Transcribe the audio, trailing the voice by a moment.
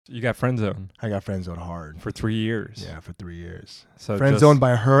You got friendzoned I got friendzoned hard. for 3 years. Yeah, for 3 years. So Friendzoned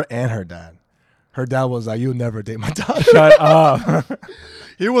by her and her dad. Her dad was like, "You'll never date my daughter." Shut up.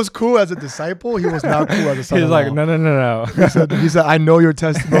 He was cool as a disciple. He was not cool as a son. He's like, no. He said, "I know your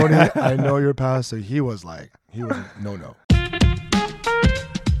testimony. I know your past." So he was no.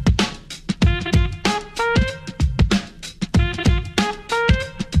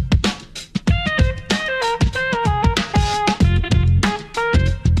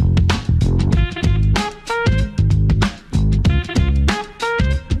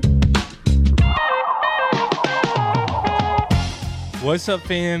 What's up,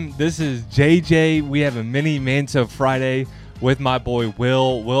 fam? This is JJ. We have a mini Man-sode Friday with my boy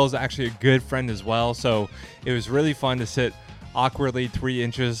Will. Will's actually a good friend as well, so it was really fun to sit awkwardly 3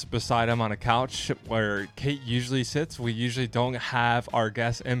 inches beside him on a couch where Kate usually sits. We usually don't have our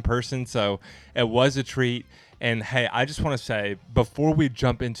guests in person, so it was a treat. And hey, I just want to say, before we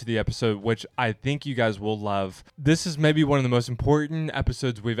jump into the episode, which I think you guys will love, this is maybe one of the most important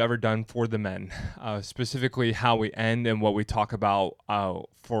episodes we've ever done for the men, specifically how we end and what we talk about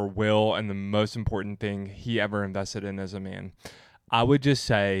for Will and the most important thing he ever invested in as a man. I would just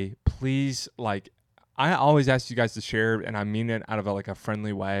say, please, I always ask you guys to share, and I mean it out of a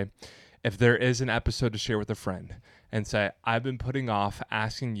friendly way. If there is an episode to share with a friend and say, I've been putting off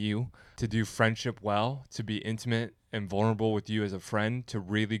asking you to do friendship well, to be intimate and vulnerable with you as a friend, to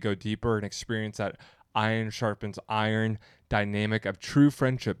really go deeper and experience that iron sharpens iron dynamic of true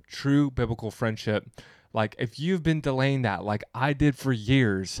friendship, true biblical friendship. Like, if you've been delaying that, like I did for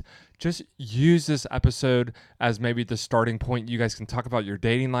years, just use this episode as maybe the starting point. You guys can talk about your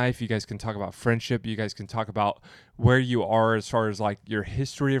dating life. You guys can talk about friendship. You guys can talk about where you are as far as like your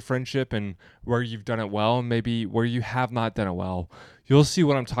history of friendship and where you've done it well, and maybe where you have not done it well. You'll see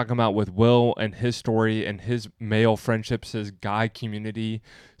what I'm talking about with Will and his story and his male friendships, his guy community.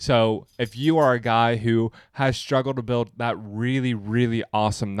 So if you are a guy who has struggled to build that really, really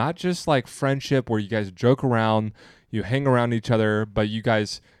awesome, not just like friendship where you guys joke around, you hang around each other, but you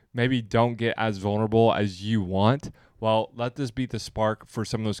guys maybe don't get as vulnerable as you want, well, let this be the spark for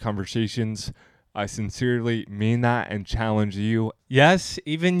some of those conversations. I sincerely mean that and challenge you. Yes,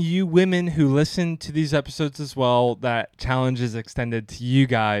 even you women who listen to these episodes as well, that challenge is extended to you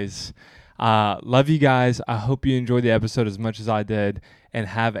guys. Love you guys. I hope you enjoyed the episode as much as I did, and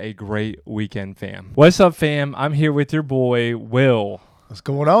have a great weekend, fam. What's up, fam? I'm here with your boy, Will. What's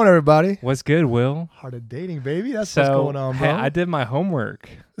going on, everybody? What's good, Will? Heart of dating, baby. That's what's going on, bro. Hey, I did my homework.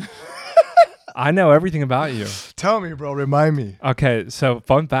 I know everything about you. Tell me, bro. Remind me. Okay, so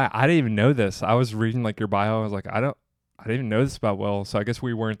fun fact, I didn't even know this. I was reading your bio. I was like, I didn't even know this about Will. So I guess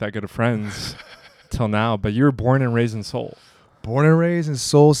we weren't that good of friends till now. But you were born and raised in Seoul. Born and raised in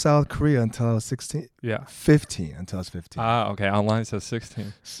Seoul, South Korea until I was 16. Yeah. 15 until I was 15. Okay. Online it says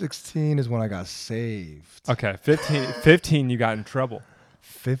 16. 16 is when I got saved. Okay. 15 you got in trouble.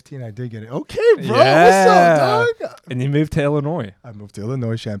 15 I did get it. Okay, bro. Yeah. What's up, dog? And you moved to Illinois. I moved to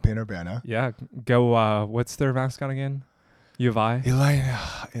Illinois, Champaign-Urbana. Yeah. Go, what's their mascot again? U of I?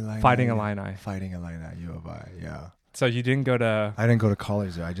 Illini. Fighting Illini. Fighting Illini, U of I, yeah. So you didn't go to... I didn't go to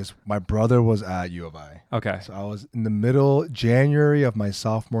college there. My brother was at U of I. Okay. So I was in the middle, January of my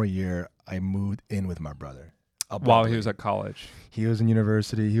sophomore year, I moved in with my brother. While he was at college? He was in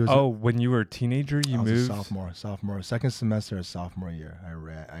university. When you were a teenager, you moved? I was a sophomore, second semester of sophomore year.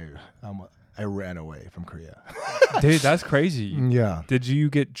 I ran away from Korea. Dude, that's crazy. Yeah. Did you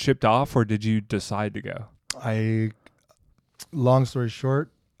get shipped off or did you decide to go? Long story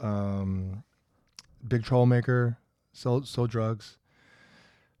short, big troublemaker, sold drugs.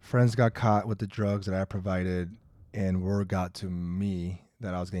 Friends got caught with the drugs that I provided, and word got to me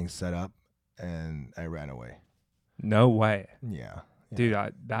that I was getting set up, and I ran away. No way. Yeah. Dude,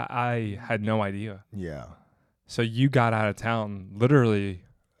 I had no idea. Yeah. So you got out of town literally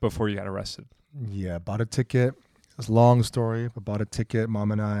before you got arrested. Yeah, bought a ticket. It's a long story, but bought a ticket.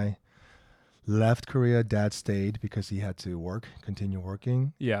 Mom and I left Korea. Dad stayed because he had to continue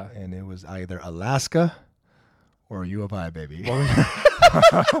working. Yeah. And it was either Alaska or U of I, baby.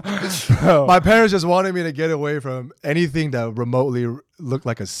 My parents just wanted me to get away from anything that remotely looked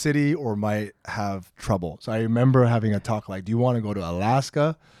like a city or might have trouble. So I remember having a talk like, do you want to go to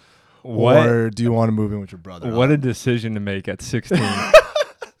Alaska or do you want to move in with your brother? What a decision to make at 16.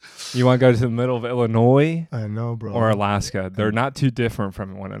 You want to go to the middle of Illinois? I know, bro. Or Alaska. They're not too different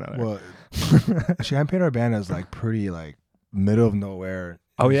from one another. Well, Champaign-Urbana is pretty middle of nowhere.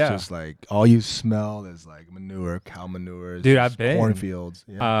 Oh, yeah. It's just all you smell is manure, cow manure. Dude, I've been. Cornfields.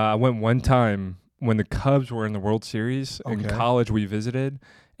 Yeah. I went one time when the Cubs were in the World Series. In college, we visited,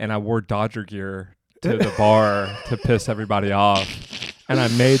 and I wore Dodger gear to the bar to piss everybody off. And I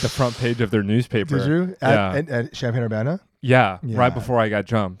made the front page of their newspaper. Did you? At Champaign-Urbana? Yeah, Yeah. right before I got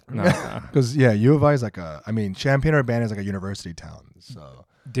jumped. No. Because, U of I is Champaign-Urbana is like a university town. So,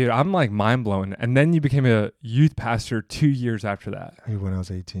 Dude, I'm like mind blown. And then you became a youth pastor 2 years after that. when I was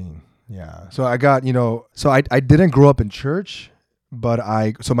 18. Yeah. So I got, I didn't grow up in church, but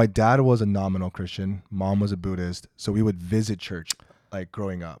so my dad was a nominal Christian. Mom was a Buddhist. So we would visit church like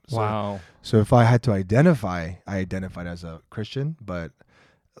growing up. So, Wow. So if I had to identify, I identified as a Christian, but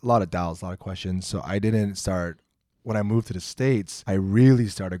a lot of doubts, a lot of questions. So I didn't start, when I moved to the States, I really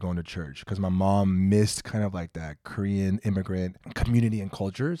started going to church because my mom missed kind of like that Korean immigrant community and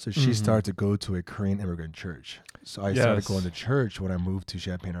culture. So she started to go to a Korean immigrant church. So I started going to church when I moved to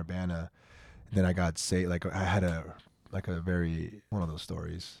Champaign-Urbana. Then I got saved. Like I had one of those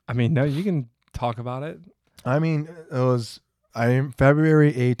stories. I mean, no, you can talk about it. I mean, it was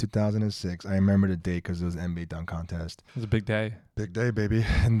February 8, 2006. I remember the date because it was an NBA dunk contest. It was a big day. Big day, baby.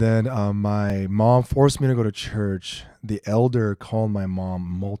 And then my mom forced me to go to church. The elder called my mom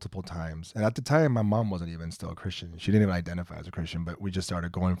multiple times. And at the time, my mom wasn't even still a Christian. She didn't even identify as a Christian, but we just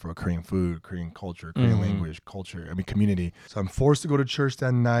started going for Korean food, Korean culture, Korean language, community. So I'm forced to go to church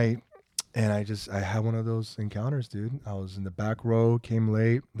that night. And I had one of those encounters, dude. I was in the back row, came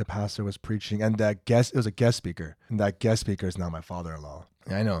late. The pastor was preaching, and it was a guest speaker. And that guest speaker is now my father-in-law.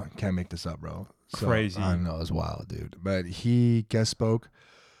 I know, can't make this up, bro. So, crazy. I know, it's wild, dude. But he guest spoke,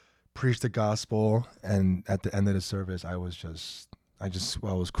 preached the gospel, and at the end of the service, I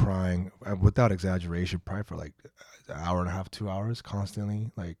was crying without exaggeration, probably for like an hour and a half, 2 hours,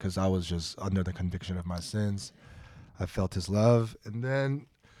 constantly, like because I was just under the conviction of my sins. I felt his love, and then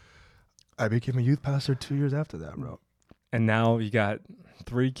I became a youth pastor 2 years after that, bro. And now you got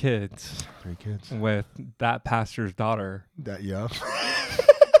 3 kids. 3 kids. With that pastor's daughter.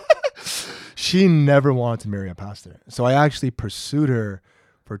 She never wanted to marry a pastor. So I actually pursued her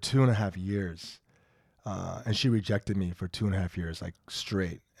for 2.5 years. And she rejected me for 2.5 years, like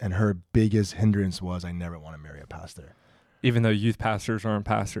straight. And her biggest hindrance was I never want to marry a pastor. Even though youth pastors aren't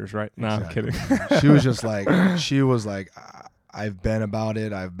pastors, right? No, Exactly. I'm kidding. She was like, I've been about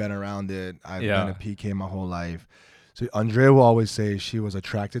it. I've been around it. I've been a PK my whole life. So Andrea will always say she was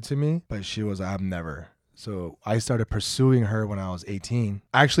attracted to me, but she was, I've never. So I started pursuing her when I was 18.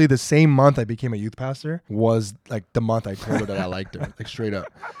 Actually, the same month I became a youth pastor was like the month I told her that I liked her, like straight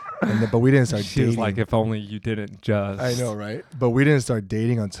up. But we didn't start dating. She was like, if only you didn't just. I know, right? But we didn't start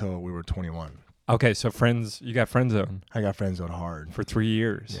dating until we were 21. Okay, so you got friend-zoned. I got friend-zoned hard. For 3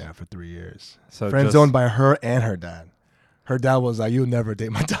 years. Yeah, for 3 years. So friend-zoned by her and her dad. Her dad was like, you'll never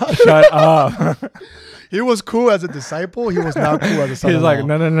date my daughter. Shut up. He was cool as a disciple. He was not cool as a son. He's like,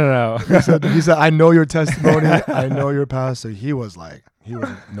 no. He said, I know your testimony. I know your past. So he was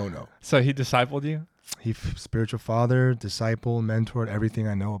no. So he discipled you? He spiritual father, disciple, mentored. Everything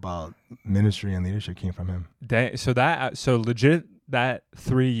I know about ministry and leadership came from him. So legit that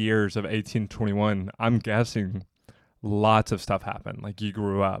 3 years of 18 to 21, I'm guessing lots of stuff happened. Like you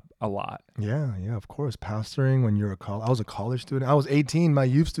grew up a lot. Yeah, of course. Pastoring when you're I was a college student. I was 18. My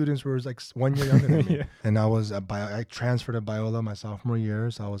youth students were like 1 year younger than me. Yeah. And I transferred to Biola my sophomore year.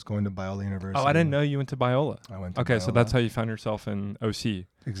 So I was going to Biola University. Oh, I didn't know you went to Biola. I went to Okay, Biola. So that's how you found yourself in OC.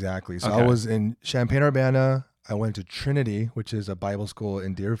 Exactly. So Okay. I was in Champaign-Urbana. I went to Trinity, which is a Bible school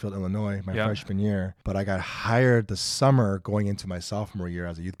in Deerfield, Illinois, my freshman year. But I got hired the summer going into my sophomore year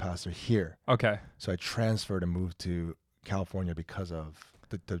as a youth pastor here. Okay. So I transferred and moved to California because of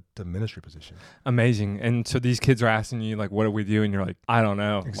the ministry position. Amazing. And so these kids are asking you, like, what do we do? And you're like, I don't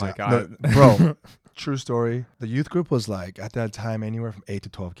know. Exactly. Like, Bro, true story. The youth group was like, at that time, anywhere from 8 to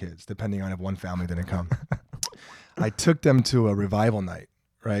 12 kids, depending on if one family didn't come. I took them to a revival night,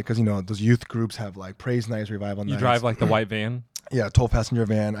 right? Because, those youth groups have like praise nights, revival nights. You drive like the white van? Yeah, 12-passenger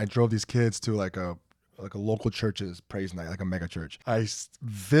van. I drove these kids to like a local church's praise night, like a mega church. I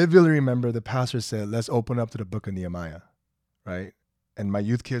vividly remember the pastor said, let's open up to the book of Nehemiah, right? And my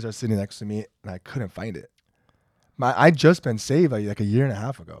youth kids are sitting next to me, and I couldn't find it. I just been saved like a year and a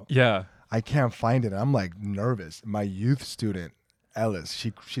half ago. Yeah. I can't find it. I'm like nervous. My youth student, Ellis,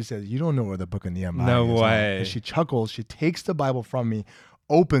 she said, you don't know where the book of Nehemiah is. No way. And she chuckles. She takes the Bible from me,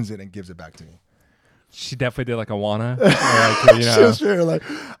 opens it, and gives it back to me. She definitely did like a wanna. Like,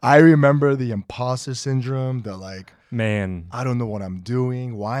 I remember the imposter syndrome, the like, man, I don't know what I'm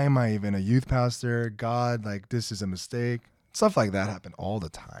doing. Why am I even a youth pastor? God, like, this is a mistake. Stuff like that happened all the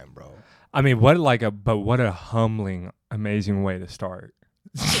time, bro. I mean, what a humbling, amazing way to start.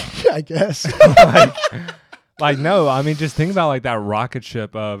 I guess. like, no, I mean, just think about like that rocket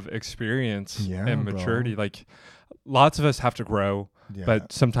ship of experience and maturity. Bro. Like, lots of us have to grow,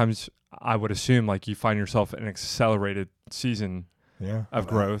 but sometimes I would assume like you find yourself in an accelerated season of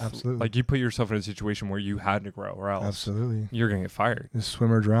growth. Absolutely. Like you put yourself in a situation where you had to grow, or else Absolutely. you're gonna get fired. The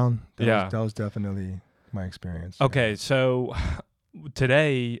swim or drown. Yeah. That was definitely my experience. Okay, so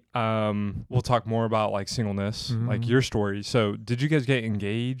today we'll talk more about like singleness, like your story. So did you guys get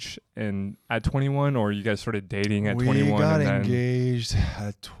engaged at 21, or you guys started dating at 21? We got engaged.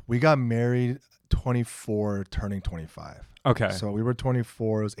 We got married 24, turning 25. Okay. So we were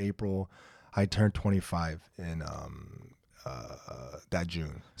 24. It was April. I turned 25 in that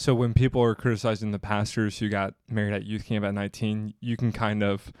June. So when people are criticizing the pastors who got married at youth camp at 19, you can kind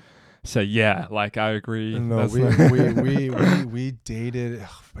of say, yeah, like I agree. No, we dated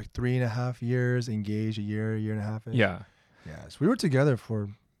like 3.5 years, engaged a year and a half. Yeah. Yes, we were together for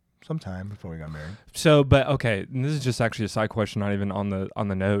some time before we got married. So, but okay, and this is just actually a side question, not even on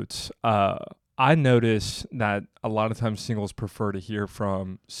the notes. I notice that a lot of times singles prefer to hear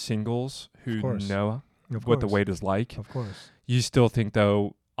from singles who know what the wait is like. Of course. You still think,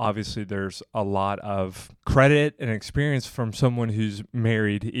 though, obviously there's a lot of credit and experience from someone who's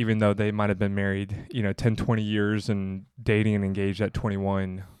married, even though they might have been married, 10, 20 years and dating and engaged at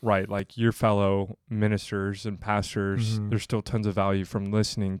 21, right? Like your fellow ministers and pastors, there's still tons of value from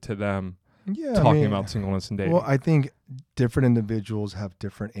listening to them talking about singleness and dating. Well, I think different individuals have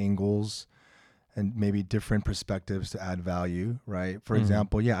different angles and maybe different perspectives to add value, right? For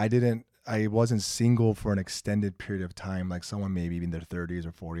example, I wasn't single for an extended period of time, like someone maybe in their 30s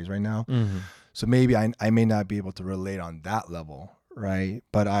or 40s right now. So maybe I may not be able to relate on that level, right?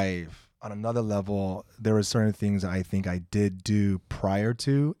 But on another level, there were certain things that I think I did do prior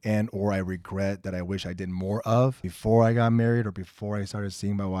to or I regret that I wish I did more of before I got married or before I started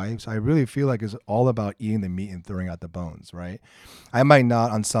seeing my wife. So I really feel like it's all about eating the meat and throwing out the bones, right? I might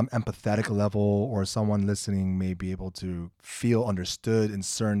not on some empathetic level, or someone listening may be able to feel understood in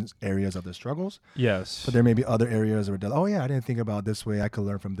certain areas of the struggles. Yes. But there may be other areas where they're, oh yeah, I didn't think about this way. I could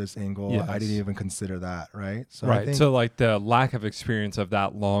learn from this angle. Yes. I didn't even consider that, right? So right. So like the lack of experience of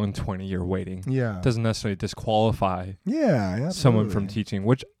that long 20-year waiting doesn't necessarily disqualify someone from teaching,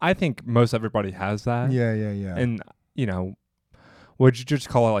 which I think most everybody has that. Yeah. And, would you just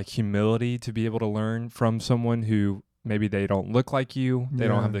call it like humility to be able to learn from someone who maybe they don't look like you, they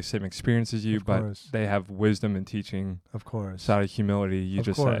don't have the same experience as you, but they have wisdom in teaching. Of course. So out of humility, you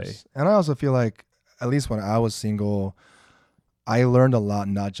just say. And I also feel like, at least when I was single, I learned a lot,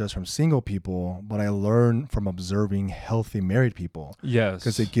 not just from single people, but I learned from observing healthy married people. Yes.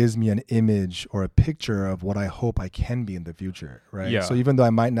 Because it gives me an image or a picture of what I hope I can be in the future, right? Yeah. So even though I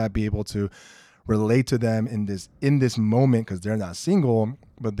might not be able to relate to them in this moment because they're not single,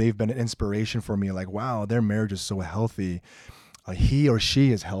 but they've been an inspiration for me. Like, wow, their marriage is so healthy. He or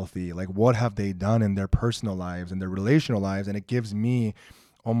she is healthy. Like, what have they done in their personal lives and their relational lives? And it gives me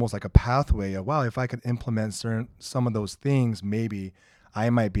almost like a pathway of, wow, if I could implement some of those things, maybe I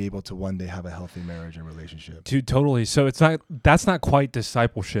might be able to one day have a healthy marriage and relationship. Dude, totally. So that's not quite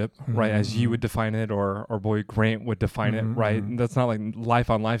discipleship, right? As you would define it, or boy Grant would define it, right? That's not like life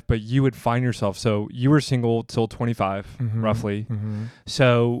on life, but you would find yourself. So you were single till 25, roughly.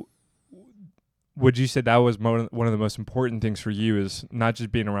 So would you say that was one of the most important things for you, is not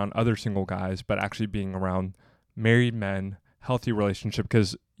just being around other single guys, but actually being around married men, healthy relationship?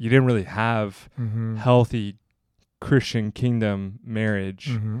 Because you didn't really have healthy Christian kingdom marriage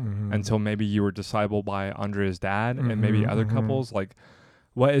until maybe you were discipled by Andrea's dad and maybe other couples. Like,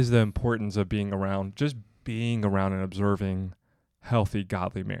 what is the importance of being around and observing healthy,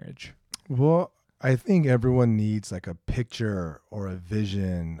 godly marriage? Well, I think everyone needs like a picture or a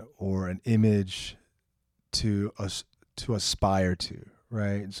vision or an image to aspire to,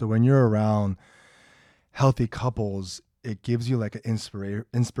 right? So when you're around healthy couples, it gives you like an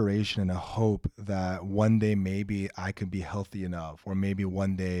inspiration and a hope that one day maybe I could be healthy enough, or maybe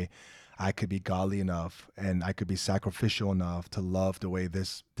one day I could be godly enough and I could be sacrificial enough to love the way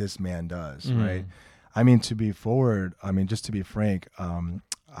this man does, right? I mean, just to be frank,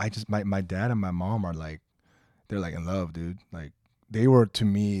 my dad and my mom are like, they're like in love, dude. Like, they were to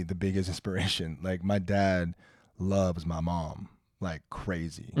me the biggest inspiration. Like, my dad loves my mom like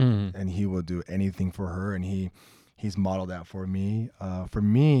crazy, and he will do anything for her, and he's modeled that for me. For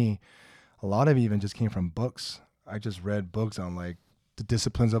me, a lot of it even just came from books. I just read books on like the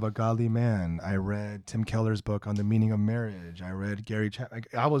disciplines of a godly man. I read Tim Keller's book on the meaning of marriage. I read Gary Chapman.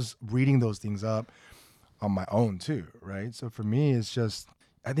 I was reading those things up on my own too, right? So for me, it's just,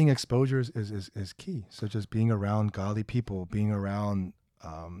 I think exposure is key. So just being around godly people, being around,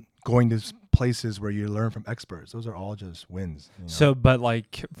 going to places where you learn from experts. Those are all just wins. You know? So, but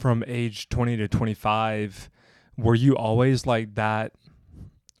like from age 20 to 25, were you always like that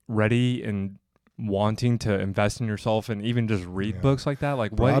ready and wanting to invest in yourself and even just read books like that?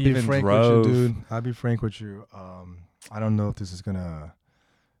 Like, Bro, what I'll be even frank drove? with you, dude. I'll be frank with you. I don't know if this is gonna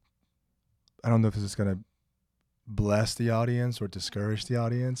bless the audience or discourage the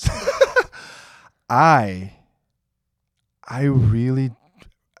audience. I really,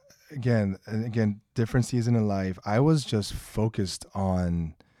 again, different season in life. I was just focused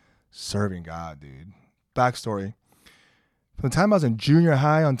on serving God, dude. Backstory. From the time I was in junior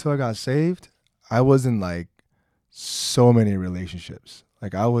high until I got saved, I was in like so many relationships.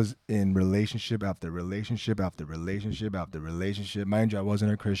 Like I was in relationship after relationship after relationship after relationship. Mind you, I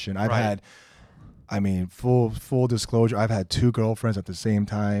wasn't a Christian. I've had, I mean, full disclosure, I've had 2 girlfriends at the same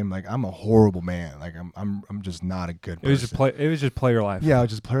time. Like I'm a horrible man. Like I'm just not a good person. It was just player life. Yeah, I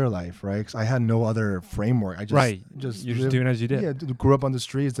was just player life, right? Because I had no other framework. I just You're just doing as you did. Yeah, grew up on the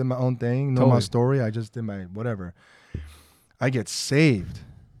streets, did my own thing, know my story. I just did my whatever. I get saved.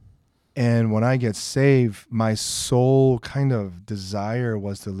 And when I get saved, my sole kind of desire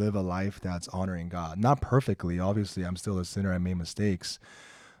was to live a life that's honoring God. Not perfectly, obviously. I'm still a sinner. I made mistakes.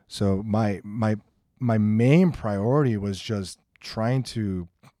 So my main priority was just trying to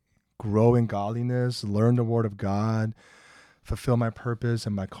grow in godliness, learn the word of God, fulfill my purpose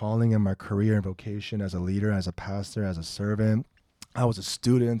and my calling and my career and vocation as a leader, as a pastor, as a servant. I was a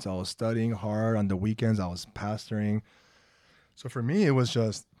student. I was studying hard. On the weekends, I was pastoring. So for me, I was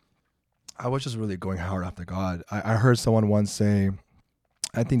just really going hard after God. I heard someone once say,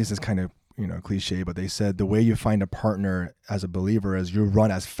 I think this is kind of, cliche, but they said the way you find a partner as a believer is you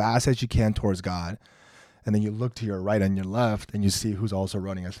run as fast as you can towards God. And then you look to your right and your left and you see who's also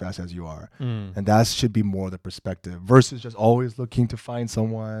running as fast as you are. And that should be more the perspective versus just always looking to find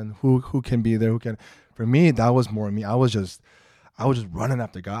someone who can be there, who can. For me, that was more me. I was just running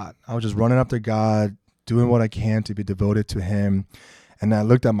after God. I was just running after God, doing what I can to be devoted to him. And I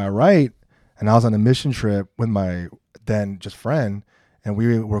looked at my right and I was on a mission trip with my then just friend. And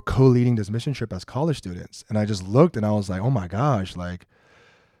we were co-leading this mission trip as college students. And I just looked and I was like, oh my gosh, like,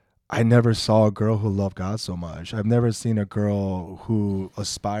 I never saw a girl who loved God so much. I've never seen a girl who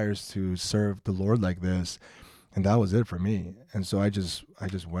aspires to serve the Lord like this. And that was it for me. And so I just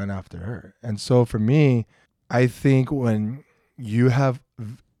went after her. And so for me, I think when you have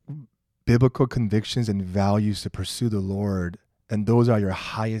biblical convictions and values to pursue the Lord, and those are your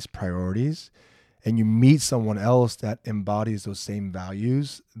highest priorities, and you meet someone else that embodies those same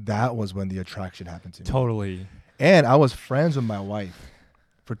values, that was when the attraction happened to me. Totally. And I was friends with my wife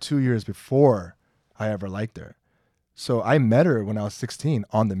for 2 years before I ever liked her. So I met her when I was 16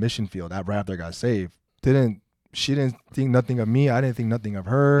 on the mission field right after I got saved. She didn't think nothing of me. I didn't think nothing of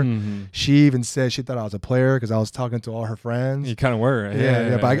her. Mm-hmm. She even said she thought I was a player because I was talking to all her friends. You kind of were.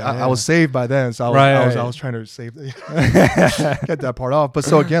 Yeah. But I was saved by then. So I was trying to get that part off. But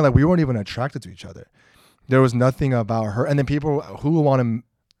so again, like we weren't even attracted to each other. There was nothing about her. And then people who want to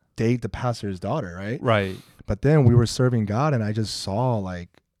date the pastor's daughter, right? Right. But then we were serving God, and I just saw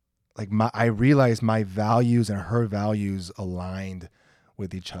I realized my values and her values aligned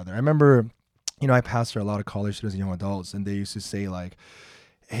with each other. I remember, I pastor a lot of college students and young adults, and they used to say like,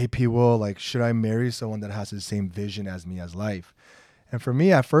 hey, P. Will, like, should I marry someone that has the same vision as me as life? And for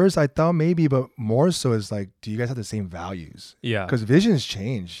me, at first, I thought maybe, but more so is like, do you guys have the same values? Yeah. Because visions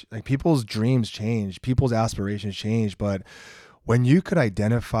change. Like people's dreams change, people's aspirations change, but when you could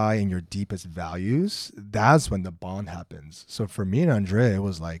identify in your deepest values, that's when the bond happens. So for me and Andrea, it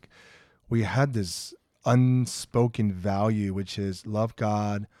was like we had this unspoken value, which is love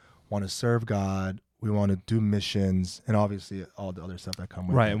God, want to serve God, we want to do missions, and obviously all the other stuff that come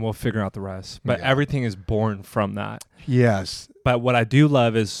with it. Right, and we'll figure out the rest. But everything is born from that. Yes. But what I do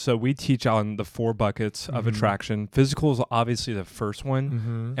love is, so we teach on the 4 buckets of attraction. Physical is obviously the first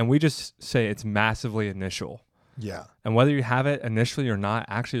one, and we just say it's massively initial. Yeah. And whether you have it initially or not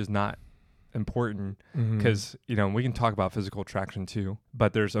actually is not important because, we can talk about physical attraction too,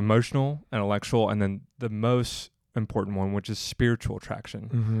 but there's emotional, intellectual, and then the most important one, which is spiritual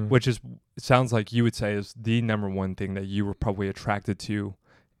attraction, which is, it sounds like you would say is the number one thing that you were probably attracted to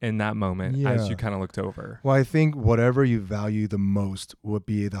in that moment as you kind of looked over. Well, I think whatever you value the most would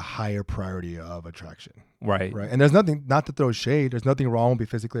be the higher priority of attraction. Right. And there's nothing, not to throw shade, there's nothing wrong with being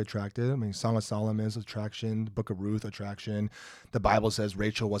physically attracted. I mean, Song of Solomon is attraction, the Book of Ruth, attraction. The Bible says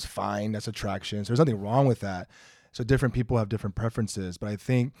Rachel was fine, that's attraction. So there's nothing wrong with that. So different people have different preferences. But I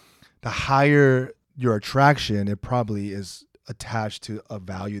think the higher your attraction, it probably is attached to a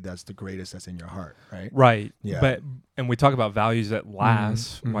value that's the greatest that's in your heart, right? Right. Yeah. And we talk about values that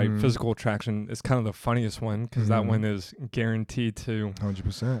last. Like physical attraction is kind of the funniest one because that one is guaranteed to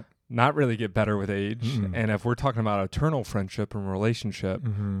 100%. not really get better with age. Mm-mm. And if we're talking about eternal friendship and relationship,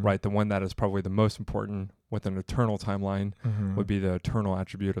 right, the one that is probably the most important with an eternal timeline would be the eternal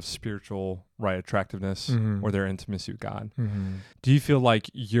attribute of spiritual, right, attractiveness or their intimacy with God. Do you feel like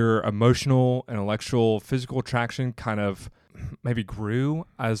your emotional, intellectual, physical attraction kind of maybe grew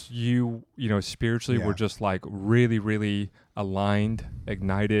as you spiritually were just like really, really aligned,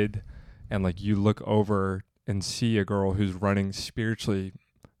 ignited, and like you look over and see a girl who's running spiritually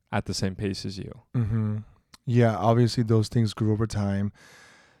at the same pace as you? Yeah, obviously those things grew over time.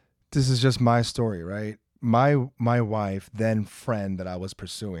 This is just my story, right? My wife, then friend that I was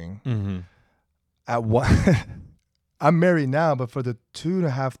pursuing, at one, I'm married now, but for the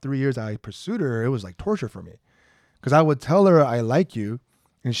 2.5, 3 years I pursued her, it was like torture for me. Because I would tell her I like you,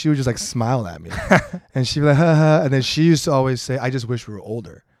 and she would just like smile at me. And she'd be like, ha ha. And then she used to always say, I just wish we were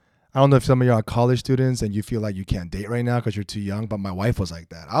older. I don't know if some of you are college students and you feel like you can't date right now because you're too young, but my wife was like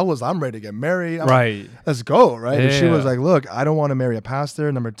that. I'm ready to get married. Right. Let's go, right? Yeah. And she was like, look, I don't want to marry a pastor.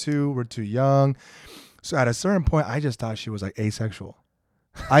 Number 2, we're too young. So at a certain point, I just thought she was like asexual.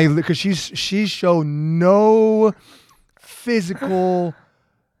 Because she showed no physical,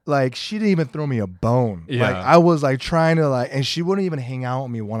 like she didn't even throw me a bone. Yeah. Like I was like trying to like, and she wouldn't even hang out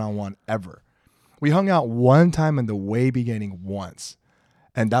with me one-on-one ever. We hung out one time in the way beginning once.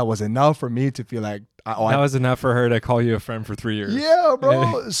 And that was enough for me to feel like that was enough for her to call you a friend for 3 years. Yeah,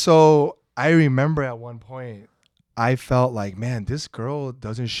 bro. So I remember at one point I felt like, man, this girl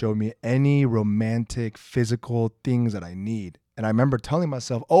doesn't show me any romantic, physical things that I need. And I remember telling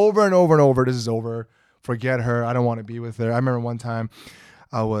myself over and over and over, this is over. Forget her. I don't want to be with her. I remember one time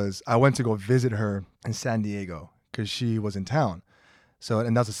I went to go visit her in San Diego because she was in town. So,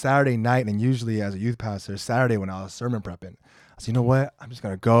 and that was a Saturday night. And usually as a youth pastor, Saturday when I was sermon prepping, I said, you know what? I'm just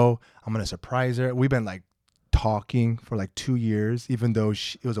going to go. I'm going to surprise her. We've been like talking for like 2 years, even though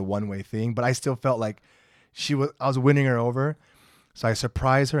it was a one-way thing. But I still felt like I was winning her over. So I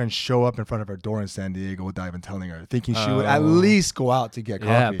surprised her and show up in front of her door in San Diego without even telling her, thinking she would at least go out to get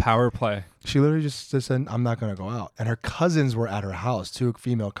coffee. Yeah, power play. She literally just said, I'm not going to go out. And her cousins were at her house, 2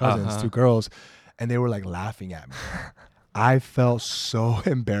 female cousins, 2 girls, and they were like laughing at me. I felt so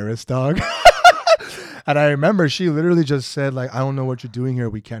embarrassed, dog. And I remember she literally just said, like, I don't know what you're doing here.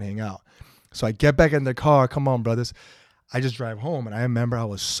 We can't hang out. So I get back in the car. Come on, brothers. I just drive home. And I remember I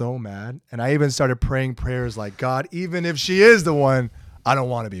was so mad. And I even started praying prayers like, God, even if she is the one, I don't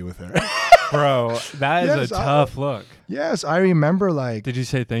want to be with her. Bro, that is a tough look. Yes, I remember like. Did you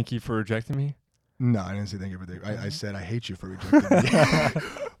say thank you for rejecting me? No, I didn't say thank you for rejecting me. I said I hate you for rejecting me.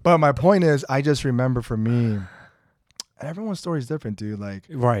 But my point is, I just remember for me, everyone's story is different, dude. Like,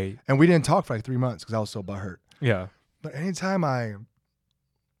 right. And we didn't talk for like 3 months because I was so butthurt. Yeah. But anytime I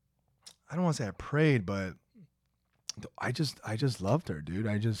don't want to say I prayed, but I just loved her, dude.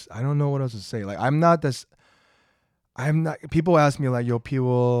 I don't know what else to say. Like, people ask me like, yo,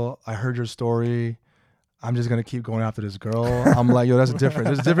 people, I heard your story. I'm just going to keep going after this girl. I'm like, yo, that's different.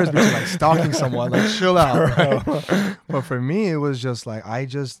 There's a difference between like stalking someone, like chill out. Right? But for me, it was just like, I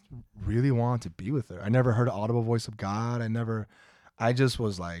just really wanted to be with her. I never heard an audible voice of God. I just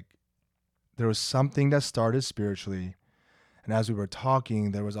was like, there was something that started spiritually. And as we were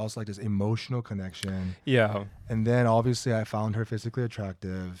talking, there was also like this emotional connection. Yeah. And then obviously I found her physically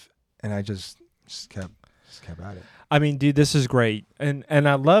attractive and I just kept at it. I mean, dude, this is great. And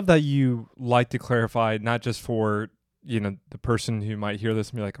I love that you like to clarify, not just for, the person who might hear this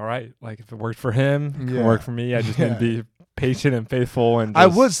and be like, all right, like if it worked for him, it can work for me. I just need to be patient and faithful. And I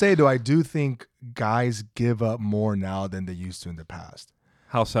would say, though, I do think guys give up more now than they used to in the past.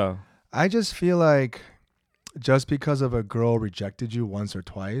 How so? I just feel like just because of a girl rejected you once or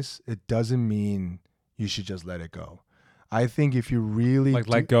twice, it doesn't mean you should just let it go. I think if you really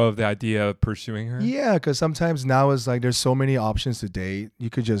let go of the idea of pursuing her. Yeah, because sometimes now it's like there's so many options to date. You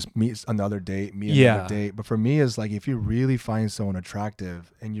could just meet another date. But for me, it's like if you really find someone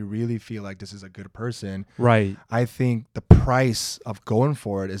attractive and you really feel like this is a good person, right? I think the price of going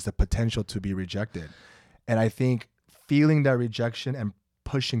for it is the potential to be rejected. And I think feeling that rejection and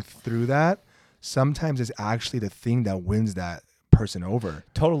pushing through that sometimes is actually the thing that wins that person over.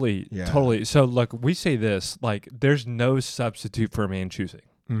 Totally. So look, we say this, like there's no substitute for a man choosing.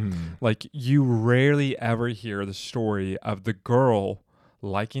 Like you rarely ever hear the story of the girl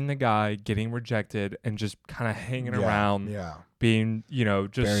liking the guy, getting rejected, and just kind of hanging around, being,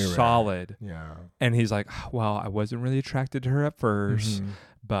 just very solid. Yeah. And he's like, well, I wasn't really attracted to her at first,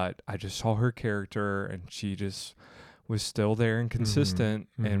 but I just saw her character and she just was still there and consistent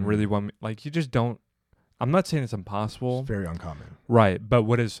and really like you just don't. I'm not saying it's impossible. It's very uncommon. Right. But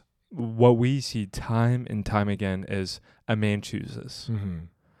what we see time and time again is a man chooses.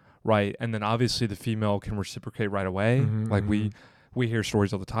 right? And then obviously the female can reciprocate right away. Like we hear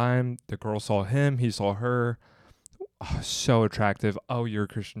stories all the time. The girl saw him, he saw her. Oh, so attractive. Oh, you're a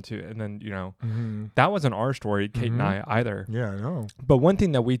Christian too. And then, that wasn't our story, Kate and I either. Yeah, I know. But one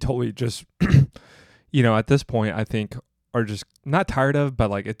thing that we totally just, at this point, I think are just not tired of, but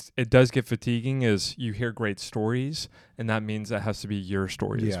like it does get fatiguing is you hear great stories, and that means that has to be your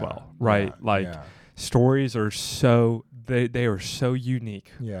story as well, right? Stories are so, they are so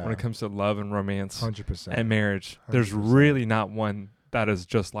unique when it comes to love and romance 100%. and marriage. 100%. There's really not one that is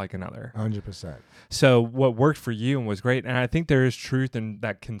just like another. 100%. So what worked for you and was great, and I think there is truth in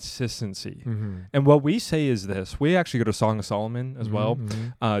that consistency. And what we say is this: we actually go to Song of Solomon as well.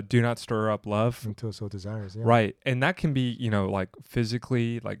 Do not stir up love until so desires. Yeah. Right, and that can be like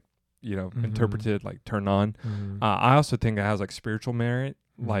physically, like interpreted, like turned on. I also think it has like spiritual merit.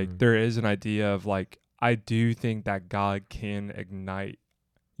 Like there is an idea of like I do think that God can ignite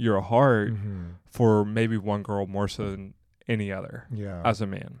your heart for maybe one girl more so than any other as a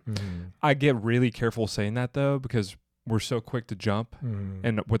man. I get really careful saying that though, because we're so quick to jump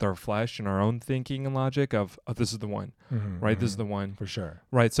and with our flesh and our own thinking and logic of, oh, this is the one, right? This is the one. For sure.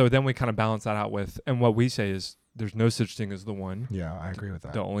 Right. So then we kind of balance that out with, and what we say is there's no such thing as the one. Yeah, I agree with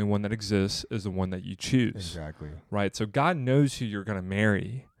that. The only one that exists is the one that you choose. Exactly. Right. So God knows who you're going to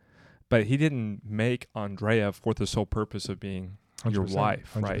marry, but he didn't make Andrea for the sole purpose of being your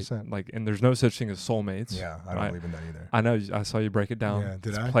wife, 100%. Right? Like, and there's no such thing as soulmates. Yeah, I don't believe in that either. I know. I saw you break it down. Yeah,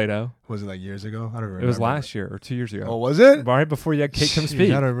 did I? Plato. Was it like years ago? I don't remember. It was last year or 2 years ago. Oh, was it? Right before you had Kate come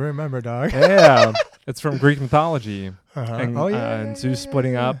speak. I don't remember, dog. Yeah, it's from Greek mythology. And Zeus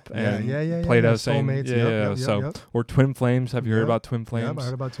splitting up and Plato saying, soulmates. Or twin flames. Have you heard about twin flames? Yeah, I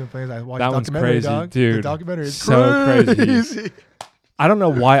heard about twin flames. I watched that one's crazy, dog. dude. The documentary is so crazy. I don't know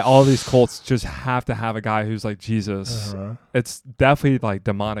why all these cults just have to have a guy who's like Jesus. It's definitely like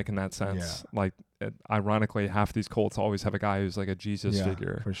demonic in that sense. Like, ironically, half these cults always have a guy who's like a Jesus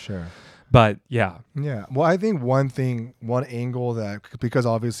figure. For sure. But yeah. Well, I think one angle that, because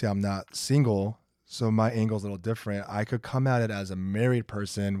obviously I'm not single, so my angle's a little different. I could come at it as a married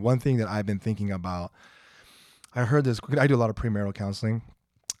person. One thing that I've been thinking about, I heard this, I do a lot of premarital counseling.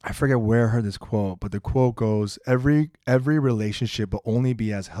 I forget where I heard this quote, but the quote goes, every relationship will only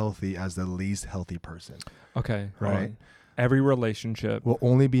be as healthy as the least healthy person. Okay. Right? Every relationship will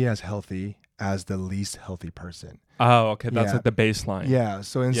only be as healthy as the least healthy person. Oh, okay. That's like the baseline. Yeah.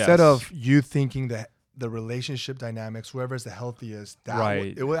 So instead of you thinking that the relationship dynamics, whoever's the healthiest,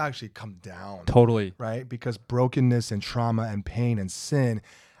 it will actually come down. Totally. Right? Because brokenness and trauma and pain and sin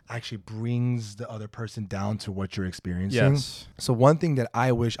actually brings the other person down to what you're experiencing. Yes. So one thing that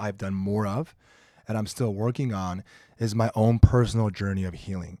I wish I've done more of, and I'm still working on, is my own personal journey of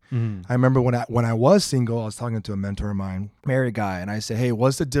healing. I remember when I was single, I was talking to a mentor of mine, married guy, and I said, hey,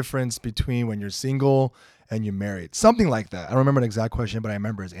 what's the difference between when you're single and you're married? Something like that. I don't remember an exact question, but I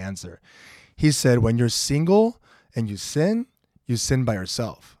remember his answer. He said, when you're single and you sin by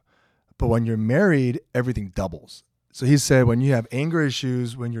yourself. But when you're married, everything doubles. So he said, when you have anger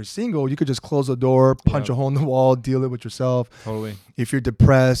issues, when you're single, you could just close the door, punch a hole in the wall, deal it with yourself. Totally. If you're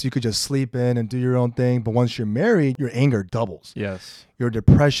depressed, you could just sleep in and do your own thing. But once you're married, your anger doubles. Yes. Your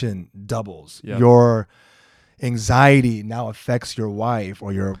depression doubles. Yep. Your anxiety now affects your wife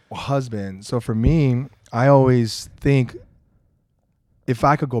or your husband. So for me, I always think if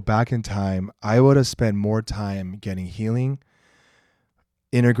I could go back in time, I would have spent more time getting healing,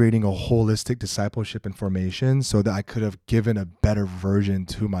 integrating a holistic discipleship and formation so that I could have given a better version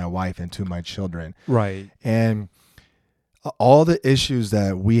to my wife and to my children. Right. And all the issues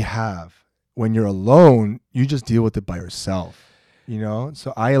that we have when you're alone, you just deal with it by yourself,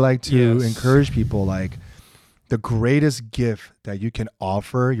 So I like to encourage people, like, the greatest gift that you can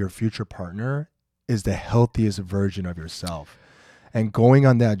offer your future partner is the healthiest version of yourself. And going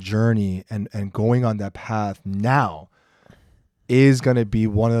on that journey and going on that path now is going to be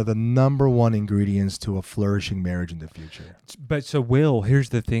one of the number one ingredients to a flourishing marriage in the future. But so, Will, here's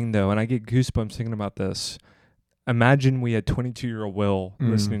the thing, though, and I get goosebumps thinking about this. Imagine we had 22-year-old Will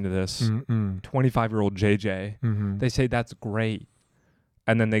listening to this, 25-year-old JJ. They say that's great,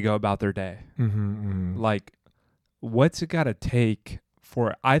 and then they go about their day. Like, what's it got to take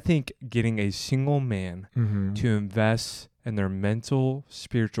for, I think, getting a single man to invest in their mental,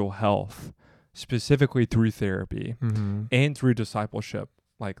 spiritual health, specifically through therapy and through discipleship,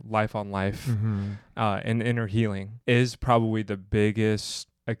 like life on life and inner healing, is probably the biggest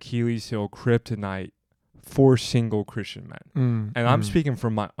Achilles heel, kryptonite for single Christian men. And I'm speaking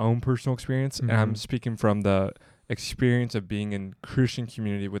from my own personal experience, and I'm speaking from the experience of being in Christian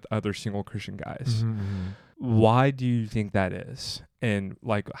community with other single Christian guys. Mm-hmm. Why do you think that is? And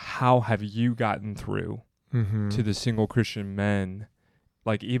like, how have you gotten through Mm-hmm. to the single Christian men,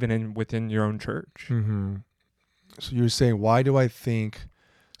 like even within your own church? Mm-hmm. So you're saying, why do I think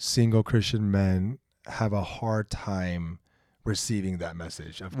single Christian men have a hard time receiving that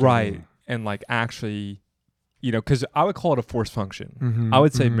message of Right. And like actually, because I would call it a force function. Mm-hmm. I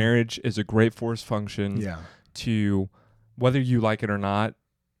would say Mm-hmm. marriage is a great force function Yeah. to, whether you like it or not,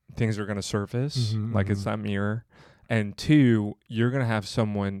 things are going to surface. Mm-hmm, Like it's that mirror. And two, you're going to have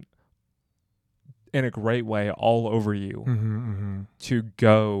someone in a great way all over you Mm-hmm. Mm-hmm. to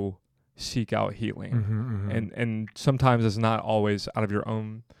go seek out healing. Mm-hmm. Mm-hmm. And sometimes it's not always out of your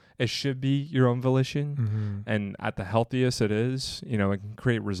own, it should be your own volition. Mm-hmm. And at the healthiest it is, it can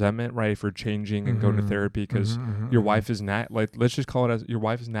create resentment, right? If you're changing and going to Mhm. therapy because Mhm, your mhm, wife is let's just call it as your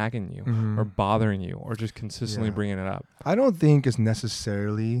wife is nagging you mhm. or bothering you or just consistently Yeah. bringing it up. I don't think it's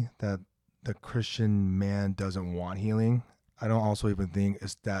necessarily that the Christian man doesn't want healing. I don't also even think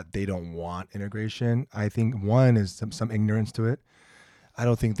it's that they don't want integration. I think one is some ignorance to it. I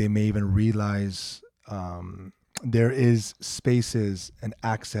don't think they may even realize there is spaces and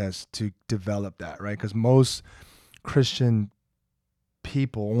access to develop that, right? Because most Christian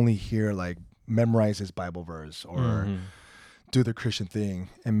people only hear like memorize this Bible verse or Mhm. do the Christian thing.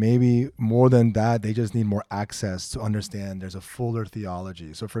 And maybe more than that, they just need more access to understand there's a fuller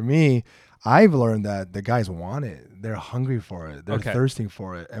theology. So for me, I've learned that the guys want it. They're hungry for it. They're Okay. thirsting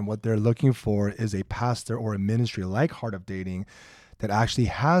for it. And what they're looking for is a pastor or a ministry like Heart of Dating that actually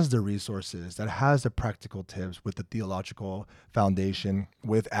has the resources, that has the practical tips with the theological foundation,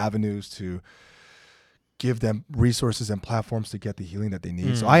 with avenues to give them resources and platforms to get the healing that they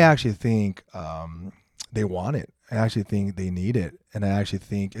need. So I actually think they want it. I actually think they need it. And I actually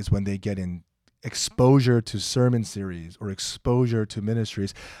think it's when they get in exposure to sermon series or exposure to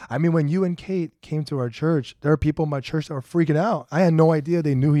ministries. I mean, when you and Kate came to our church, there are people in my church that were freaking out. I had no idea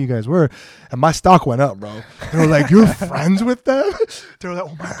they knew who you guys were. And my stock went up, bro. They were like, you're friends with them? They were like,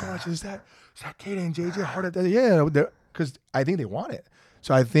 oh my gosh, is that Kate and JJ Heart of Dating? Yeah, because I think they want it.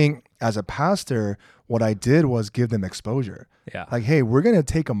 So I think as a pastor, what I did was give them exposure. Yeah. Like, hey, we're going to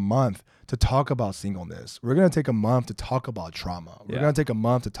take a month to talk about singleness. We're going to take a month to talk about trauma. We're Yeah. going to take a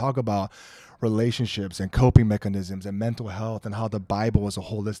month to talk about relationships and coping mechanisms and mental health and how the Bible is a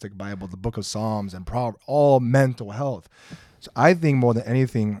holistic Bible, the book of Psalms and Proverbs, all mental health. So I think more than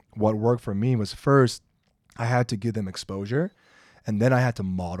anything, what worked for me was first, I had to give them exposure. And then I had to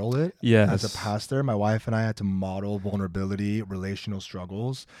model it as a pastor. My wife and I had to model vulnerability, relational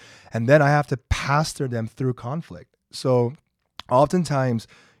struggles. And then I have to pastor them through conflict. So oftentimes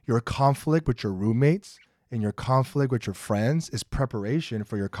your conflict with your roommates and your conflict with your friends is preparation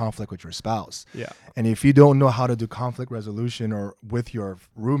for your conflict with your spouse. Yeah. And if you don't know how to do conflict resolution or with your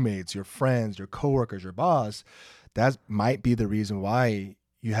roommates, your friends, your coworkers, your boss, that might be the reason why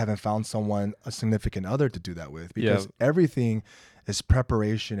you haven't found someone, a significant other to do that with, because everything is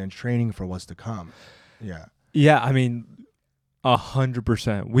preparation and training for what's to come. Yeah. Yeah. I mean,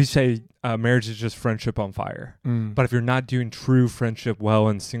 100%. We say marriage is just friendship on fire. But if you're not doing true friendship well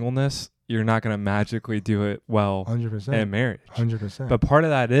in singleness, you're not going to magically do it well 100%. in marriage. 100%. But part of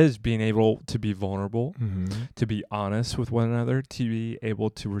that is being able to be vulnerable, Mm-hmm. to be honest with one another, to be able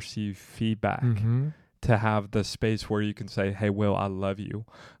to receive feedback, Mm-hmm. to have the space where you can say, hey, Will, I love you.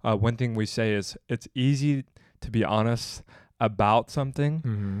 One thing we say is it's easy to be honest about something.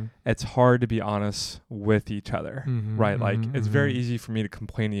 Mm-hmm. It's hard to be honest with each other, Mm-hmm. right? Like Mm-hmm. it's very easy for me to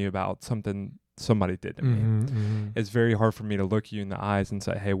complain to you about something somebody did to me. Mm-hmm. Mm-hmm. It's very hard for me to look you in the eyes and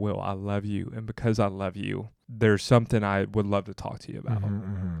say, hey, Will, I love you. And because I love you, there's something I would love to talk to you about,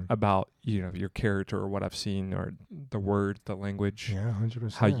 about, your character or what I've seen or the word, the language, Yeah,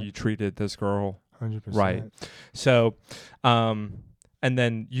 100%. how you treated this girl. 100%. Right. So, and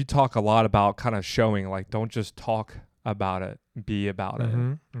then you talk a lot about kind of showing, like, don't just talk about it, be about it.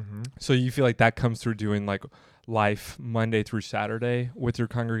 Mm-hmm. So you feel like that comes through doing like life Monday through Saturday with your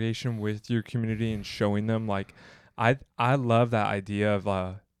congregation, with your community, and showing them like, I love that idea of,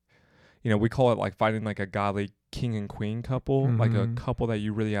 we call it like finding like a godly king and queen couple, like a couple that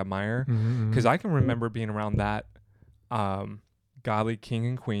you really admire. Because I can remember being around that godly king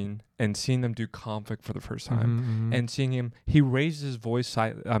and queen and seeing them do conflict for the first time, and seeing him, he raised his voice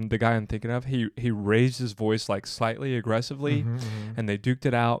slightly. The guy I'm thinking of, he raised his voice like slightly aggressively, and they duked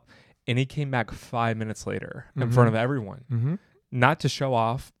it out. And he came back 5 minutes later in front of everyone, not to show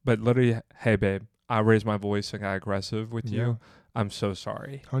off, but literally, hey babe, I raised my voice and got aggressive with you. I'm so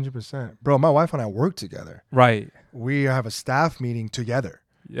sorry. 100%. Bro, my wife and I work together. Right. We have a staff meeting together.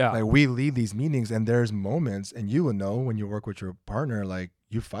 Yeah. Like we lead these meetings and there's moments, and you will know when you work with your partner, like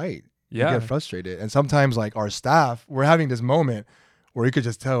you fight. Yeah. You get frustrated. And sometimes like our staff, we're having this moment where you could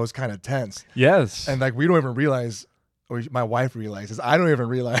just tell it's kind of tense. Yes. And like we don't even realize, or my wife realizes, I don't even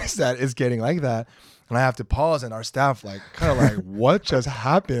realize that it's getting like that. And I have to pause, and our staff like kind of like, what just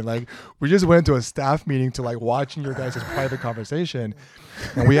happened? Like we just went to a staff meeting to like watching your guys' private conversation.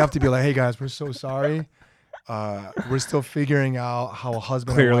 And we have to be like, hey guys, we're so sorry. We're still figuring out how a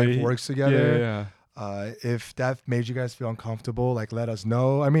husband and wife works together. Yeah. If that made you guys feel uncomfortable, like let us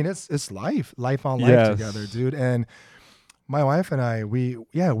know. I mean, it's life on life together, dude. And my wife and I,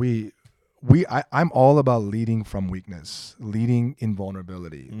 I'm all about leading from weakness, leading in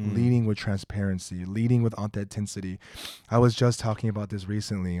vulnerability, leading with transparency, leading with authenticity. I was just talking about this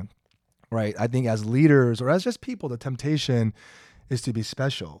recently, right? I think as leaders or as just people, the temptation is to be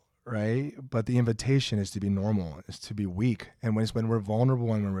special, right? But the invitation is to be normal, is to be weak. And when we're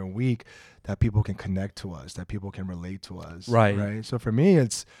vulnerable and when we're weak, that people can connect to us, that people can relate to us, right? So for me,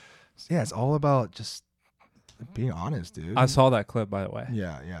 it's all about just being honest, dude. I saw that clip, by the way.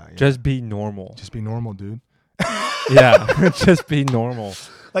 Yeah. Just be normal. Just be normal, dude. Yeah, just be normal.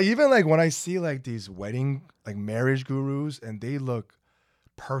 Like even like when I see like these wedding, like marriage gurus, and they look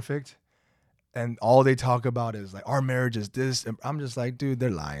perfect, and all they talk about is like our marriage is this, and I'm just like, dude, they're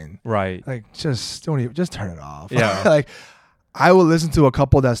lying. Right. Like just don't even, just turn it off. Yeah. Like I will listen to a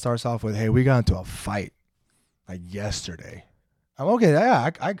couple that starts off with, hey, we got into a fight like yesterday. I'm okay.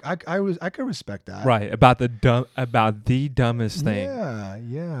 Yeah, I could respect that. Right. About the dumbest thing.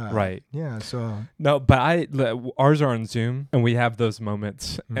 Yeah. Right. Yeah. So no, but ours are on Zoom, and we have those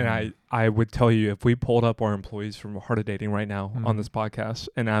moments. And I would tell you, if we pulled up our employees from Heart of Dating right now on this podcast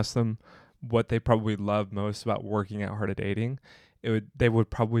and asked them what they probably love most about working at Heart of Dating, they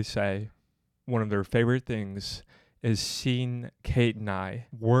would probably say one of their favorite things is seeing Kate and I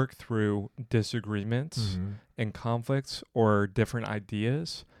work through disagreements and conflicts or different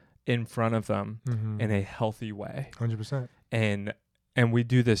ideas in front of them in a healthy way. 100%. And we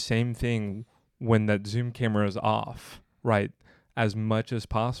do the same thing when that Zoom camera is off, right? As much as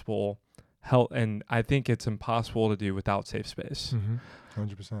possible. And I think it's impossible to do without safe space.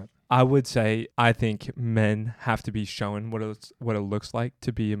 100%. I would say I think men have to be shown what it looks like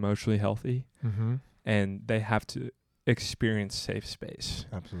to be emotionally healthy. And they have to experience safe space.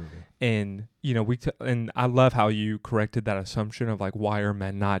 Absolutely. And you know, and I love how you corrected that assumption of like, why are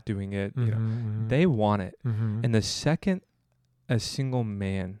men not doing it? You know, they want it. And the second a single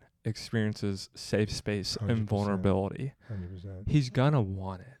man experiences safe space 100%. And vulnerability, 100%. He's gonna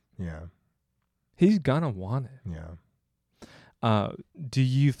want it. Yeah. He's gonna want it. Yeah. Do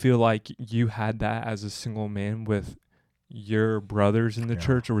you feel like you had that as a single man with your brothers in the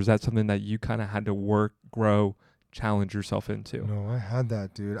church, or was that something that you kind of had to work, grow, challenge yourself into? No, I had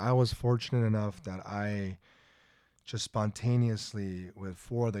that, dude. I was fortunate enough that I just spontaneously, with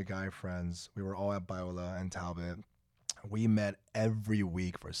 4 of the guy friends, we were all at Biola and Talbot. We met every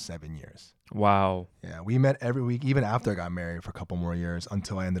week for 7 years. Wow. Yeah, we met every week, even after I got married for a couple more years,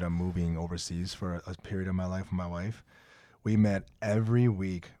 until I ended up moving overseas for a period of my life with my wife. We met every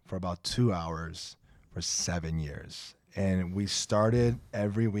week for about 2 hours for 7 years. And we started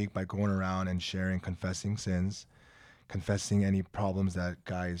every week by going around and confessing sins, confessing any problems that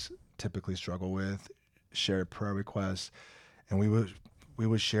guys typically struggle with, share prayer requests. And we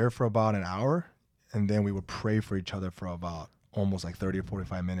would share for about an hour, and then we would pray for each other for about almost like 30 or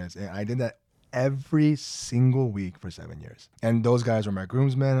 45 minutes. And I did that every single week for 7 years. And those guys were my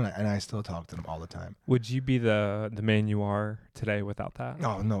groomsmen, and I still talk to them all the time. Would you be the man you are today without that?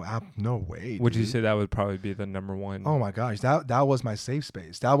 Oh, no way. Would dude. you say that would probably be the number one? Oh my gosh, that was my safe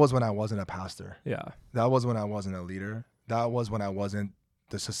space. That was when I wasn't a pastor. Yeah. That was when I wasn't a leader. That was when I wasn't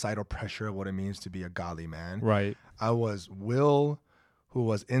the societal pressure of what it means to be a godly man. Right. I was Will, who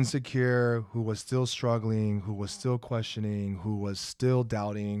was insecure, who was still struggling, who was still questioning, who was still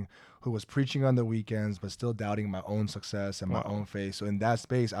doubting, who was preaching on the weekends, but still doubting my own success and my own faith. So in that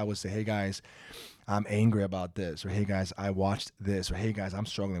space, I would say, hey guys, I'm angry about this, or hey guys, I watched this, or hey guys, I'm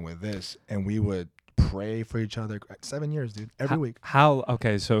struggling with this. And we would pray for each other. 7 years, dude, every week.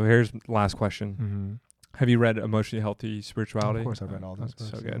 Okay, so here's the last question. Have you read Emotionally Healthy Spirituality? Of course I've read all those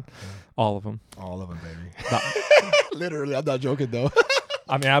books. So good. Yeah. All of them. All of them, baby. Literally, I'm not joking though.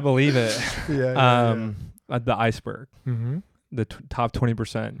 I mean, I believe it. Yeah. The iceberg. The top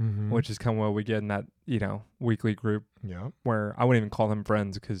 20%, which is kind of what we get in that, weekly group. Yeah. Where I wouldn't even call them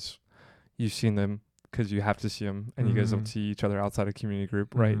friends because you've seen them, because you have to see them, and you guys don't see each other outside of community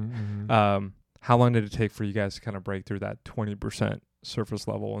group, right? How long did it take for you guys to kind of break through that 20% surface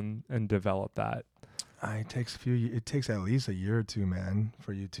level and develop that? It takes it takes at least a year or two, man,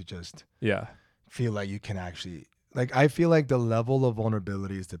 for you to just feel like you can actually, like, I feel like the level of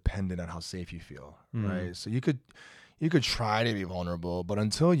vulnerability is dependent on how safe you feel, right? So you could try to be vulnerable, but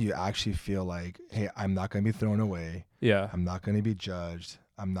until you actually feel like, hey, I'm not going to be thrown away. Yeah. I'm not going to be judged.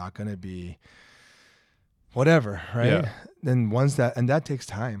 I'm not going to be whatever, right? Then and that takes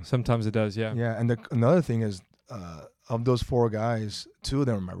time. Sometimes it does, yeah. Yeah, and another thing is, of those 4 guys, 2 of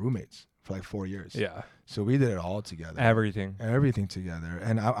them were my roommates for like 4 years. Yeah. So we did it all together. Everything together.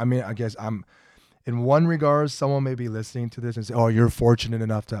 And I mean, I guess I'm, in one regard, someone may be listening to this and say, oh, you're fortunate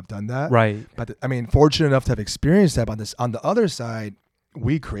enough to have done that. Right. But I mean, fortunate enough to have experienced that. But on the other side,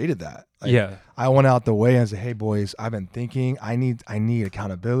 we created that. Like, I went out the way and said, hey, boys, I've been thinking, I need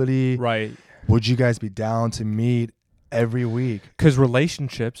accountability. Right. Would you guys be down to meet every week? Because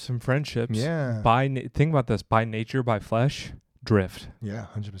relationships and friendships, think about this, by nature, by flesh, drift. Yeah,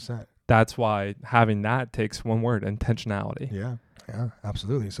 100%. That's why having that takes one word: intentionality. Yeah,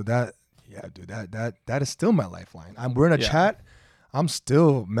 absolutely. So that is still my lifeline. We're in a chat. I'm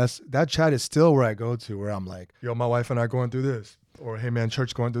still that chat is still where I go to, where I'm like, yo, my wife and I going through this, or hey man,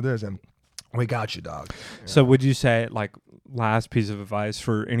 church going through this, and we got you, dog. So would you say, like, last piece of advice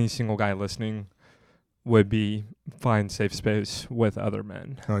for any single guy listening would be find safe space with other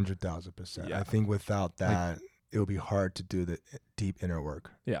men? 100,000%. Yeah. I think without that, it'll be hard to do the deep inner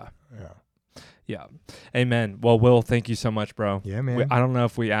work. Yeah. Amen. Well, Will, thank you so much, bro. Yeah, man. I don't know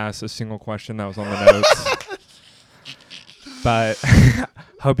if we asked a single question that was on the notes, but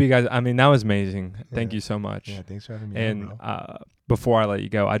hope you guys, I mean, that was amazing. Thank you so much. Yeah, thanks for having me. And before I let you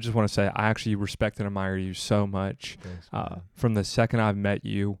go, I just want to say I actually respect and admire you so much. Thanks, from the second I've met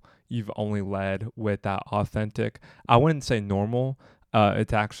you, you've only led with that authentic, I wouldn't say normal,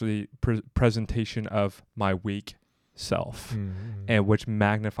 it's actually presentation of my weak self, and which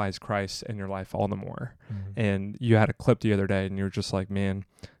magnifies Christ in your life all the more. And you had a clip the other day and you're just like, man,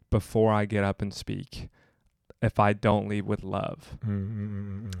 before I get up and speak, if I don't lead with love,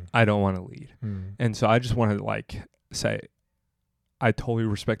 I don't want to lead. And so I just want to, like, say, I totally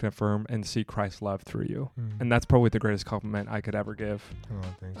respect and affirm and see Christ's love through you. And that's probably the greatest compliment I could ever give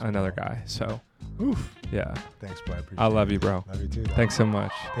another guy. So, yeah. Thanks, bro. I appreciate it. I love you, bro. Love you too, dog. Thanks so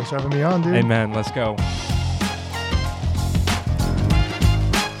much. Thanks for having me on, dude. Amen. Let's go.